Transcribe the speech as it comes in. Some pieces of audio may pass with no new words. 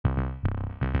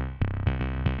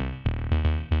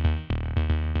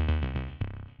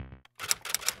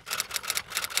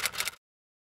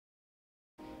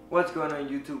What's going on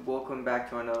YouTube? Welcome back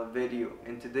to another video.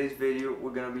 In today's video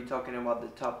we're going to be talking about the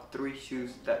top 3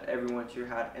 shoes that everyone should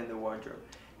have in the wardrobe.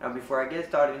 Now before I get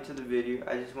started into the video,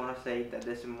 I just want to say that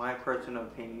this is my personal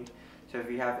opinion. So if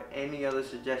you have any other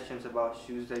suggestions about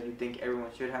shoes that you think everyone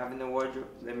should have in the wardrobe,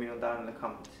 let me know down in the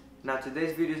comments. Now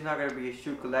today's video is not going to be a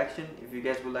shoe collection. If you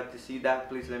guys would like to see that,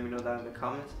 please let me know down in the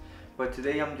comments. But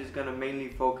today I'm just going to mainly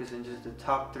focus on just the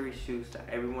top 3 shoes that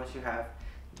everyone should have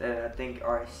that I think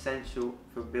are essential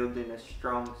for building a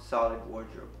strong, solid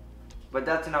wardrobe. But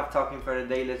that's enough talking for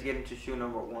today. Let's get into shoe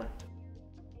number 1.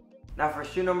 Now for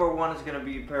shoe number 1 is going to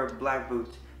be a pair of black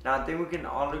boots. Now I think we can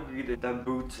all agree that the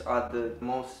boots are the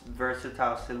most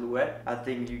versatile silhouette. I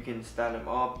think you can style them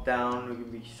up, down, it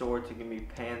can be shorts, it can be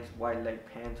pants, wide leg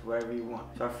pants, whatever you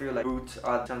want. So I feel like boots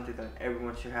are something that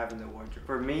everyone should have in their wardrobe.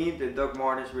 For me, the Doug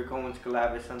Martens Rick Owens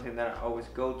collab is something that I always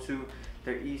go to.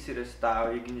 They're easy to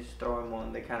style, you can just throw them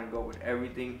on, they kind of go with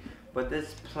everything. But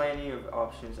there's plenty of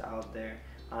options out there.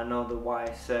 I know the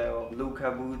YSL Luca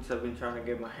boots. I've been trying to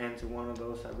get my hands on one of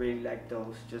those. I really like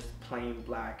those, just plain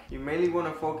black. You mainly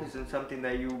want to focus on something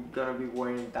that you're gonna be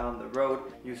wearing down the road.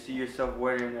 You see yourself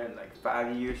wearing it like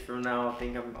 5 years from now. I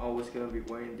think I'm always gonna be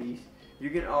wearing these. You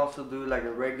can also do like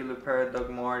a regular pair of Doug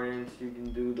Martens. You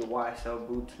can do the YSL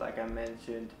boots like I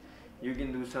mentioned. You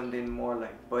can do something more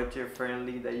like budget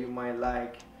friendly that you might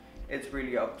like. It's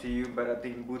really up to you, but I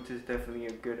think boots is definitely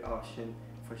a good option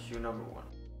for shoe number 1.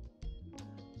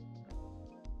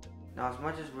 Now as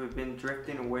much as we've been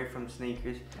drifting away from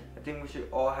sneakers, I think we should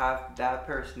all have that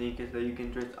pair of sneakers that you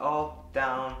can drift up,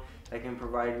 down, that can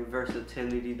provide you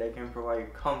versatility, that can provide you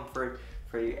comfort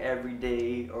for your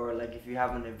everyday, or like if you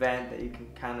have an event that you can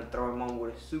kind of throw them on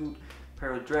with a suit,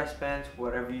 pair of dress pants,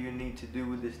 whatever you need to do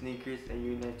with the sneakers, and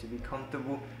you need to be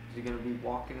comfortable because you're going to be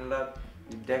walking a lot.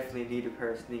 You definitely need a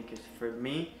pair of sneakers. For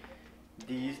me,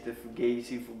 these, the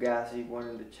Fugazi one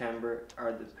in the chamber,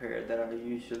 are the pair that I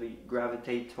usually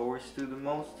gravitate towards to the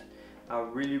most. I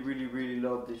really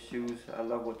love the shoes. I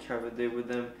love what Trevor did with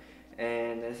them,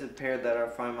 and it's a pair that I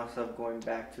find myself going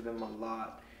back to them a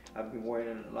lot. I've been wearing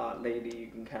them a lot lately. You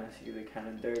can kind of see they're kind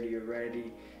of dirty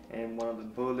already, and one of the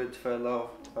bullets fell off,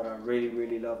 but I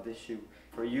really love this shoe.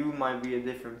 For you, might be a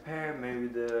different pair, maybe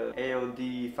the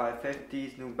AOD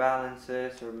 550s, New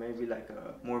Balances, or maybe like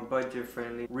a more budget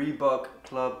friendly Reebok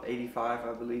Club 85,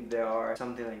 I believe they are,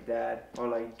 something like that. Or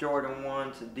like Jordan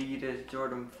 1s, Adidas,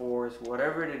 Jordan 4s,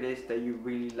 whatever it is that you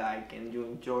really like and you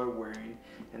enjoy wearing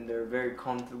and they're very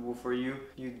comfortable for you,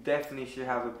 you definitely should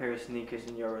have a pair of sneakers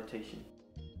in your rotation.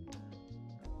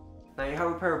 Now you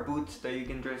have a pair of boots that you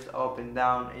can dress up and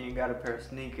down, and you got a pair of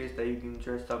sneakers that you can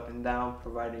dress up and down,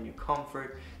 providing you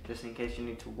comfort just in case you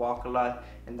need to walk a lot.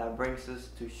 And that brings us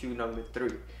to shoe number 3.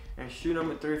 And shoe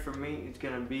number 3 for me is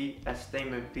gonna be a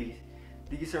statement piece.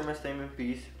 These are my statement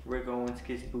piece, Rick Owens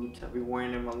Kiss boots. I've been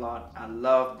wearing them a lot. I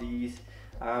love these.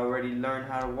 I already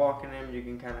learned how to walk in them. You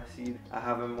can kind of see I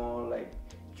have them all like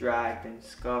dragged and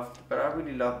scuffed, but I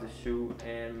really love the shoe.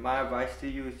 And my advice to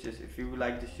you is just, if you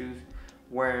like the shoes,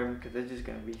 wear them, because they're just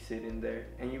gonna be sitting there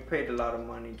and you paid a lot of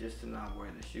money just to not wear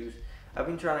the shoes. I've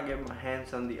been trying to get my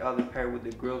hands on the other pair with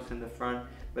the grills in the front,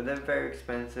 but they're very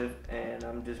expensive and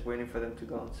I'm just waiting for them to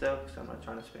go on sale because I'm not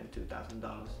trying to spend $2,000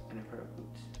 in a pair of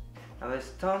boots. Now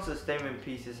there's tons of statement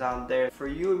pieces out there. For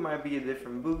you it might be a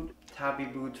different boot. Tabby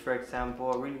boots, for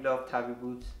example. I really love tabby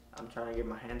boots. I'm trying to get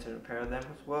my hands on a pair of them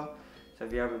as well. So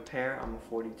if you have a pair, I'm a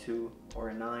 42 or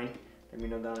a 9. Let me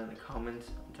know down in the comments.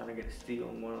 I'm trying to get a steal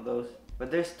on one of those. But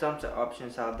there's tons of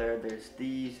options out there. There's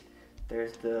these.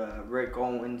 There's the Rick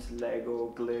Owens Lego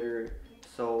glitter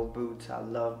sole boots. I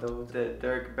love those. The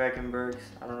Dirk Beckenbergs.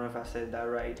 I don't know if I said that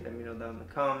right. Let me know down in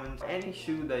the comments. Any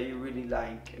shoe that you really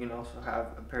like. You can also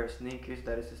have a pair of sneakers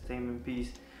that is a statement piece.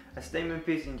 A statement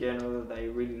piece in general that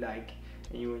you really like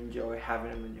and you enjoy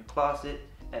having them in your closet.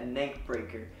 A neck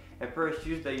breaker. A pair of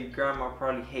shoes that your grandma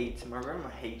probably hates. My grandma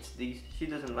hates these. She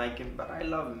doesn't like them, but I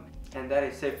love them. And that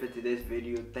is it for today's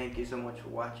video. Thank you so much for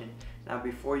watching. Now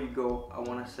before you go, I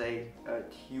want to say a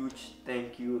huge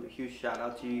thank you, a huge shout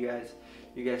out to you guys.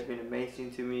 You guys have been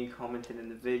amazing to me, commenting in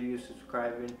the video,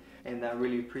 subscribing, and I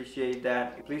really appreciate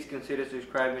that. Please consider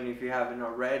subscribing if you haven't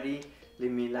already.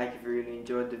 Leave me a like if you really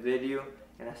enjoyed the video,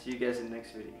 and I'll see you guys in the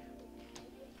next video.